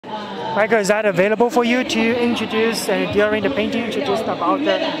Michael, is that available for you to introduce during the painting, introduce about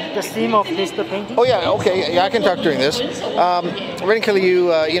the theme of the painting? Oh yeah, okay, yeah, I can talk during this. Originally,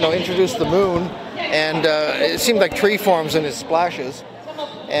 you introduced the moon, and it seemed like tree forms in its splashes,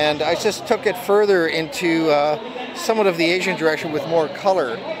 and I just took it further into somewhat of the Asian direction with more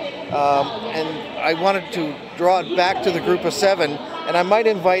color, and I wanted to draw it back to the group of 7, and I might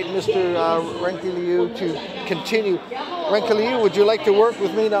invite Mr. Renki Liu to continue. Renki Liu, would you like to work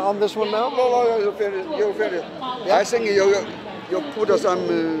with me on this one now? No, you're very. I think you put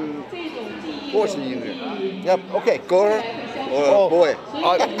some voice in it. Yep. Okay. Girl or boy.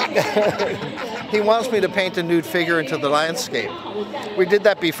 He wants me to paint a nude figure into the landscape. We did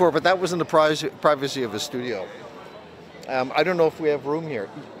that before, but that was in the privacy of his studio. I don't know if we have room here.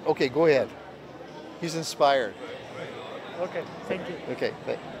 Okay, go ahead. He's inspired. Okay, thank you. Okay,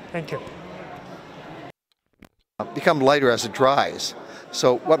 thank you. Become lighter as it dries.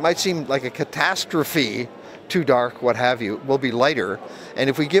 So what might seem like a catastrophe, too dark, what have you, will be lighter. And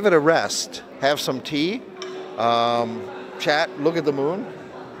if we give it a rest, have some tea, chat, look at the moon,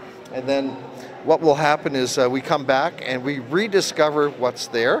 and then what will happen is we come back and we rediscover what's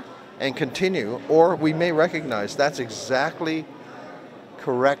there and continue, or we may recognize that's exactly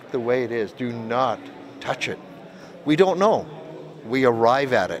correct the way it is. Do not touch it. We don't know. We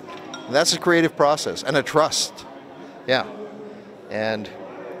arrive at it. And that's a creative process and a trust. Yeah. And,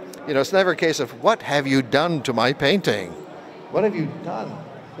 it's never a case of, what have you done to my painting? What have you done?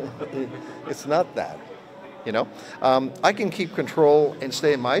 It's not that, I can keep control and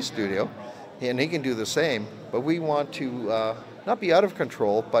stay in my studio, and he can do the same, but we want to not be out of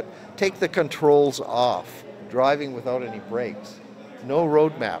control, but take the controls off, driving without any brakes, no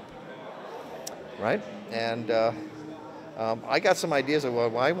roadmap, right? And I got some ideas of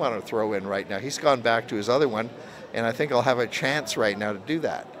what I want to throw in right now. He's gone back to his other one, and I think I'll have a chance right now to do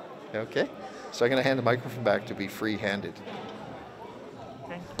that. Okay? So I'm going to hand the microphone back to be free-handed.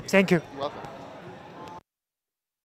 Thank you. You're welcome.